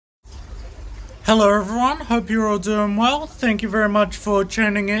Hello everyone, hope you're all doing well. Thank you very much for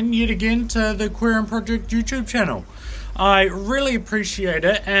tuning in yet again to the Aquarium Project YouTube channel. I really appreciate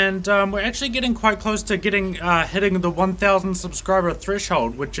it, and we're actually getting quite close to hitting the 1,000 subscriber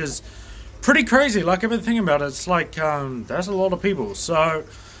threshold, which is pretty crazy. Like, I've been thinking about it, it's like, that's a lot of people. So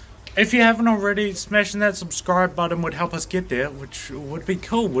if you haven't already, smashing that subscribe button would help us get there, which would be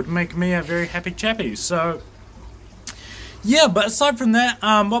cool, would make me a very happy chappy. So yeah, but aside from that,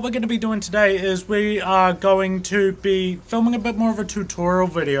 what we're going to be doing today is we are going to be filming a bit more of a tutorial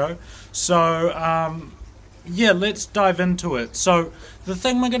video. So, yeah, let's dive into it. So, the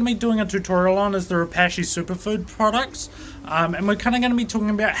thing we're going to be doing a tutorial on is the Repashy Superfood products. And we're kind of going to be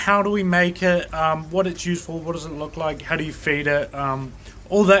talking about how do we make it, what it's used for, what does it look like, how do you feed it,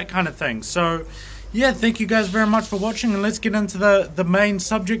 all that kind of thing. So, yeah, thank you guys very much for watching, and let's get into the main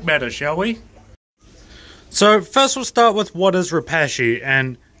subject matter, shall we? So first we'll start with what is Repashy,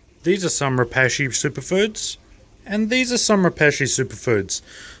 and these are some Repashy Superfoods, and these are some Repashy Superfoods.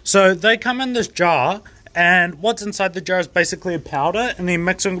 So they come in this jar, and what's inside the jar is basically a powder, and then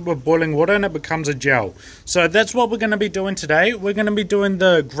mix it with boiling water and it becomes a gel. So that's what we're going to be doing today. We're going to be doing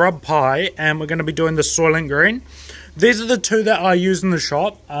the Grub Pie, and we're going to be doing the Soilent Green. These are the two that I use in the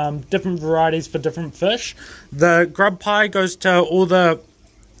shop, different varieties for different fish. The Grub Pie goes to all the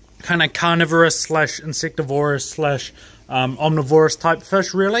kind of carnivorous slash insectivorous slash omnivorous type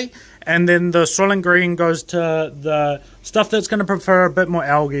fish, really. And then the Soilent Green goes to the stuff that's going to prefer a bit more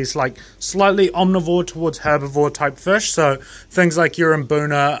algae, like slightly omnivore towards herbivore type fish. So things like your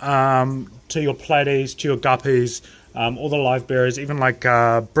mbuna, to your platies, to your guppies, all the live berries, even like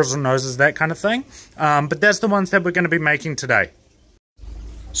bristlenoses, that kind of thing. But that's the ones that we're going to be making today.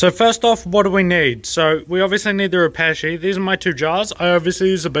 So first off, what do we need? So we obviously need the Repashy. These are my two jars. I obviously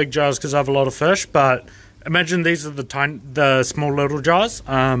use the big jars because I have a lot of fish, but imagine these are the small little jars.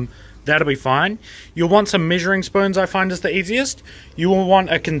 That'll be fine. You'll want some measuring spoons, I find is the easiest. You will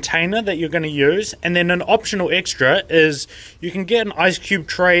want a container that you're going to use, and then an optional extra is you can get an ice cube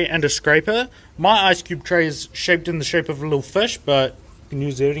tray and a scraper. My ice cube tray is shaped in the shape of a little fish, but you can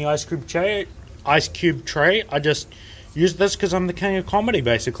use any ice cube tray. I just use this because I'm the king of comedy,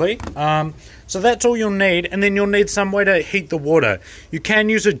 basically. So that's all you'll need, and then you'll need some way to heat the water. You can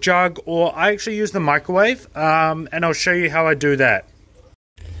use a jug, or I actually use the microwave, and I'll show you how I do that.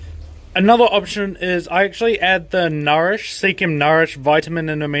 Another option is I actually add the Seachem Nourish vitamin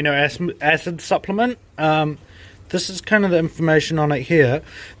and amino acid supplement. This is kind of the information on it here.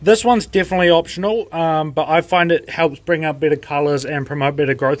 This one's definitely optional, but I find it helps bring out better colors and promote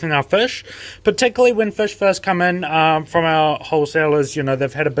better growth in our fish. Particularly when fish first come in from our wholesalers, you know,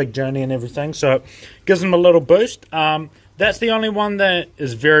 they've had a big journey and everything, so it gives them a little boost. That's the only one that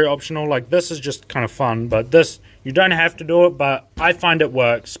is very optional. Like, this is just kind of fun, but this, you don't have to do it, but I find it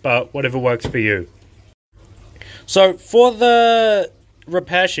works, but whatever works for you. So for the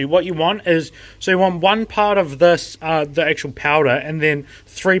Repashy, what you want is, so you want one part of this, the actual powder, and then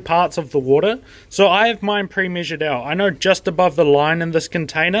 3 parts of the water. So I have mine pre-measured out. I know just above the line in this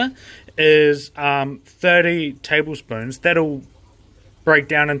container is 30 tablespoons. That'll break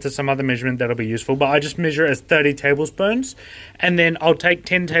down into some other measurement that'll be useful, but I just measure it as 30 tablespoons, and then I'll take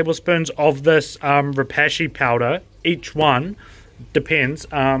 10 tablespoons of this Repashy powder, each one, depends,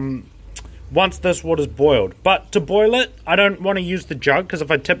 once this water's boiled. But to boil it, I don't want to use the jug, because if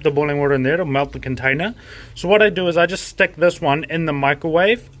I tip the boiling water in there, it'll melt the container. So what I do is I just stick this one in the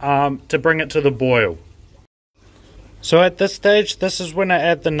microwave to bring it to the boil. So at this stage, this is when I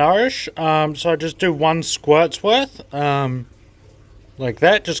add the Nourish. So I just do 1 squirt's worth, like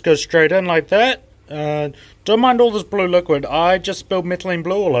that. Just go straight in like that. Don't mind all this blue liquid. I just spilled methylene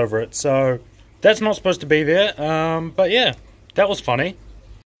blue all over it, so that's not supposed to be there. But yeah, that was funny.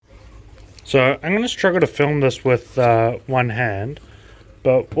 So I'm going to struggle to film this with one hand,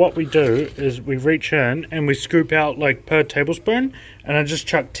 but what we do is we reach in and we scoop out like per tablespoon, and I just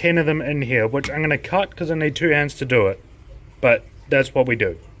chuck 10 of them in here, which I'm going to cut because I need 2 hands to do it, but that's what we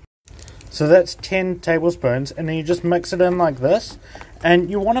do. So that's 10 tablespoons, and then you just mix it in like this, and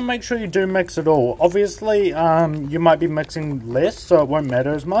you want to make sure you do mix it all. Obviously, you might be mixing less, so it won't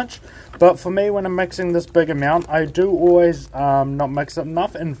matter as much, but for me, when I'm mixing this big amount, I do always not mix it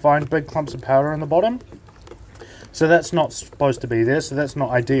enough and find big clumps of powder in the bottom. So that's not supposed to be there, so that's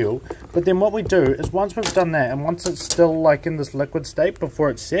not ideal. But then what we do is, once we've done that, and once it's still like in this liquid state before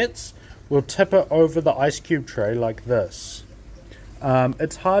it sets, we'll tip it over the ice cube tray like this.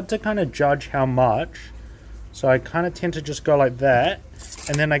 It's hard to kind of judge how much, so I kind of tend to just go like that,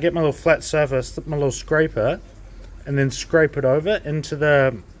 and then I get my little flat surface, my little scraper, and then scrape it over into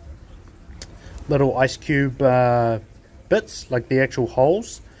the little ice cube bits, like the actual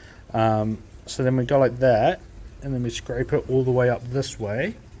holes. So then we go like that, and then we scrape it all the way up this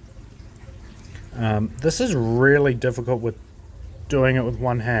way. This is really difficult with doing it with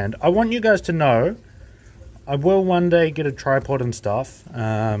one hand. I want you guys to know I will one day get a tripod and stuff,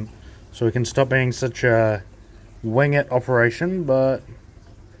 so we can stop being such a wing it operation, but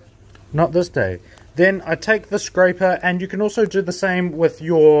not this day. Then I take the scraper, and you can also do the same with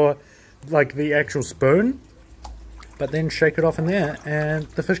your, like, the actual spoon, but then shake it off in there and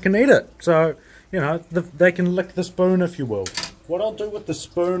the fish can eat it. So, you know, they can lick the spoon, if you will. What I'll do with the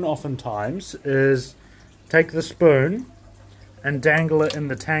spoon oftentimes is take the spoon and dangle it in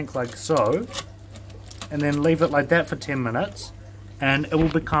the tank like so, and then leave it like that for 10 minutes, and it will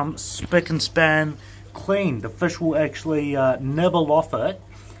become spick and span clean. The fish will actually nibble off it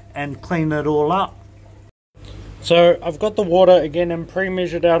and clean it all up. So I've got the water again in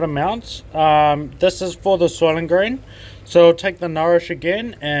pre-measured out amounts. This is for the Soilent Green, so I'll take the Nourish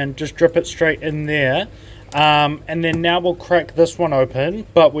again and just drip it straight in there, and then now we'll crack this one open,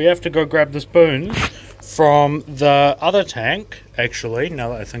 but we have to go grab the spoons from the other tank, actually, now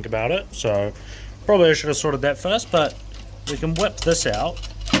that I think about it. So probably I should have sorted that first, but we can whip this out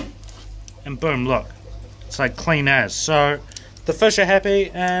and boom, look, it's like clean as. So the fish are happy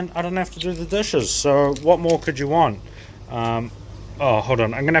and I don't have to do the dishes, so what more could you want? Oh, hold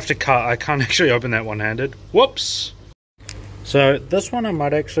on, I'm gonna have to cut. I can't actually open that one-handed. Whoops. So this one I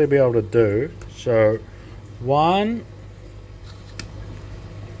might actually be able to do. So 1,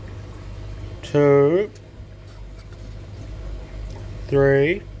 2,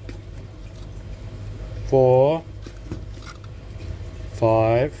 3, 4,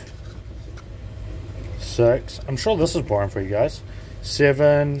 5, 6. I'm sure this is boring for you guys.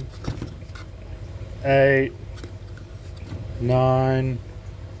 7, 8, 9,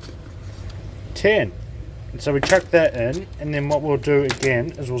 10. And so we chuck that in, and then what we'll do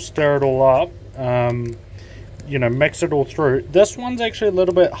again is we'll stir it all up. You know, mix it all through. This one's actually a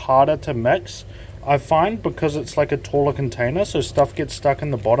little bit harder to mix, I find, because it's like a taller container, so stuff gets stuck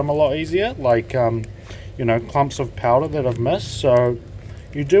in the bottom a lot easier, like you know, clumps of powder that I've missed. So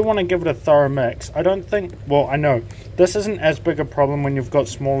you do want to give it a thorough mix. I don't think, well, I know this isn't as big a problem when you've got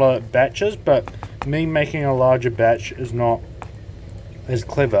smaller batches, but me making a larger batch is not as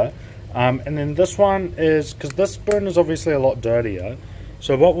clever. And then this one is, because this spoon is obviously a lot dirtier,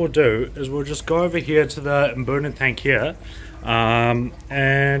 so what we'll do is we'll just go over here to the Mbuna tank here,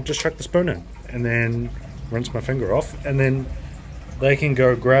 and just chuck the spoon in, and then rinse my finger off, and then they can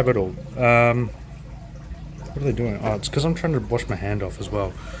go grab it all. What are they doing? Oh, it's because I'm trying to wash my hand off as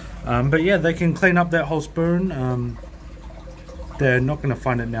well. But yeah, they can clean up that whole spoon. They're not going to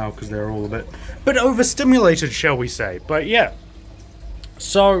find it now because they're all a bit overstimulated, shall we say. But yeah,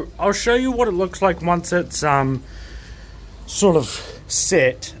 so I'll show you what it looks like once it's sort of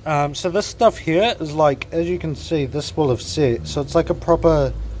set. So this stuff here is like, as you can see, this will have set. So it's like a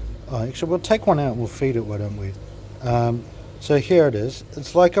proper, oh, actually we'll take one out and we'll feed it, why don't we? So here it is.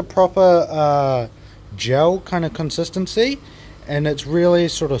 It's like a proper gel kind of consistency, and it's really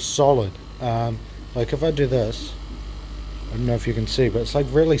sort of solid. Like if I do this, I don't know if you can see, but it's like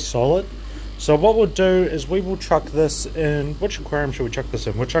really solid. So what we'll do is we will chuck this in, which aquarium should we chuck this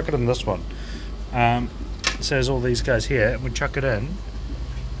in? We'll chuck it in this one. It says all these guys here, and we chuck it in,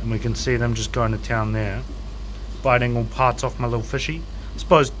 and we can see them just going to town there, biting all parts off my little fishy. I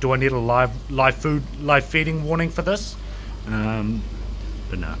suppose, do I need a live feeding warning for this?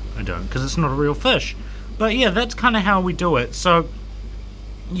 But no, I don't, because it's not a real fish. But yeah, that's kind of how we do it. So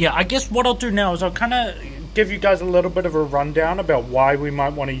yeah, I guess what I'll do now is I'll kind of give you guys a little bit of a rundown about why we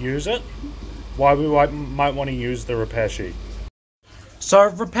might want to use it, why we might want to use the Repashy. So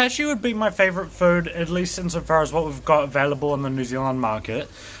Repashy would be my favourite food, at least insofar as what we've got available in the New Zealand market.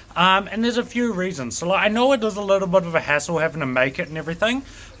 And there's a few reasons. So like, I know it is a little bit of a hassle having to make it and everything,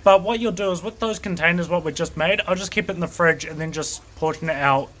 but what you'll do is with those containers what we just made, I'll just keep it in the fridge and then just portion it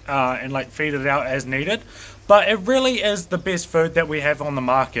out and like feed it out as needed. But it really is the best food that we have on the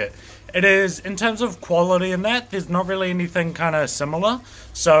market. It is, in terms of quality and that, there's not really anything kind of similar.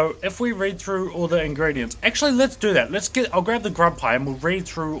 So if we read through all the ingredients, actually let's do that. I'll grab the Grub Pie and we'll read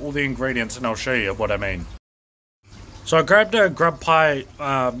through all the ingredients and I'll show you what I mean. So I grabbed a Grub Pie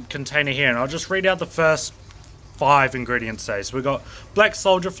container here, and I'll just read out the first 5 ingredients today. So we got black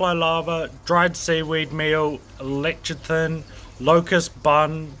soldier fly larva, dried seaweed meal, lecithin, locust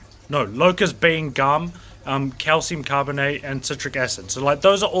bean gum, calcium carbonate, and citric acid. So like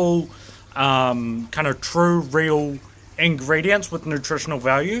those are all kind of true, real ingredients with nutritional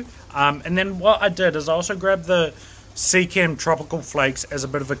value. And then what I did is I also grabbed the Sea Chem tropical flakes as a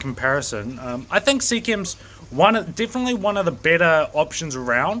bit of a comparison. I think Sea Chem's Definitely one of the better options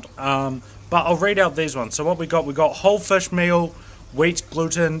around. But I'll read out these ones. So what we got whole fish meal, wheat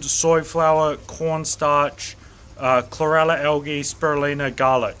gluten, soy flour, cornstarch, chlorella algae, spirulina,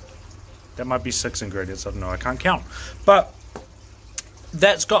 garlic. That might be 6 ingredients, I don't know, I can't count. But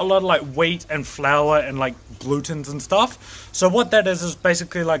that's got a lot of like wheat and flour and like glutens and stuff. So what that is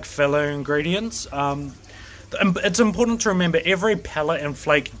basically like filler ingredients. It's important to remember every pellet and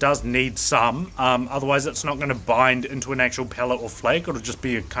flake does need some, otherwise it's not going to bind into an actual pellet or flake. It'll just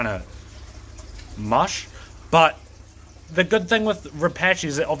be a kind of mush. But the good thing with Repashy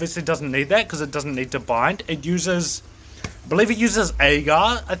is it obviously doesn't need that because it doesn't need to bind. It uses, I believe it uses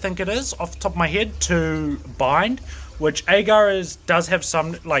agar, I think it is, off the top of my head, to bind, which agar does have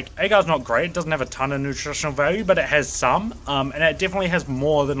some, like, agar's not great, it doesn't have a ton of nutritional value, but it has some, and it definitely has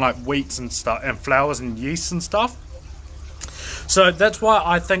more than like wheats and stuff, and flours and yeast and stuff. So that's why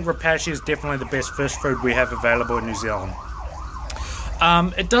I think Repashy is definitely the best fish food we have available in New Zealand.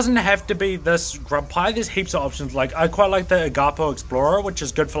 It doesn't have to be this grub pie. There's heaps of options. Like, I quite like the Agapo Explorer, which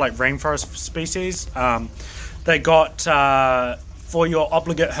is good for like rainforest species. They got for your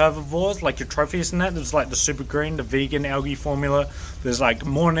obligate herbivores, like your trophies and that, there's like the super green, the vegan algae formula. There's like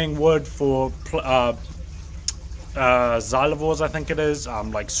morning wood for xylivores, I think it is,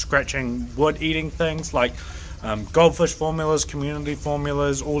 like scratching wood eating things, like goldfish formulas, community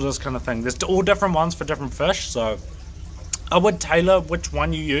formulas, all this kind of thing. There's all different ones for different fish, so I would tailor which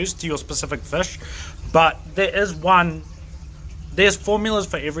one you use to your specific fish. But there's formulas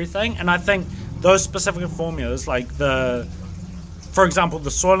for everything, and I think those specific formulas, like for example, the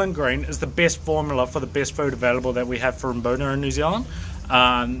Soilent Green is the best formula for the best food available that we have for Mbuna in New Zealand.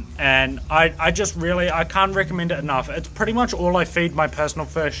 And I can't recommend it enough. It's pretty much all I feed my personal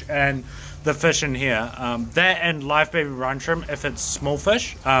fish and the fish in here. That and live baby brine shrimp if it's small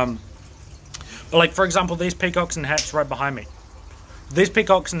fish. But like, for example, these peacocks and haps right behind me. They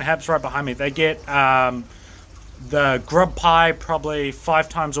get the Grub Pie probably 5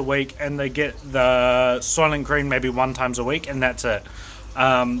 times a week, and they get the Soilent Green maybe 1 time a week, and that's it.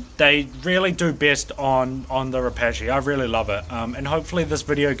 They really do best on the Repashy. I really love it, and hopefully this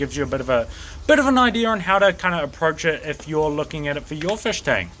video gives you a bit of an idea on how to kind of approach it if you're looking at it for your fish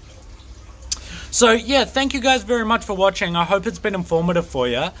tank. So yeah, thank you guys very much for watching. I hope it's been informative for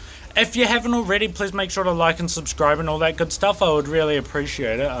you. If you haven't already, please make sure to like and subscribe and all that good stuff. I would really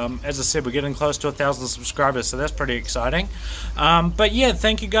appreciate it. As I said, we're getting close to 1,000 subscribers, so that's pretty exciting. But yeah,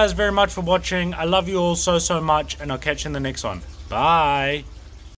 thank you guys very much for watching. I love you all so much, and I'll catch you in the next one. Bye.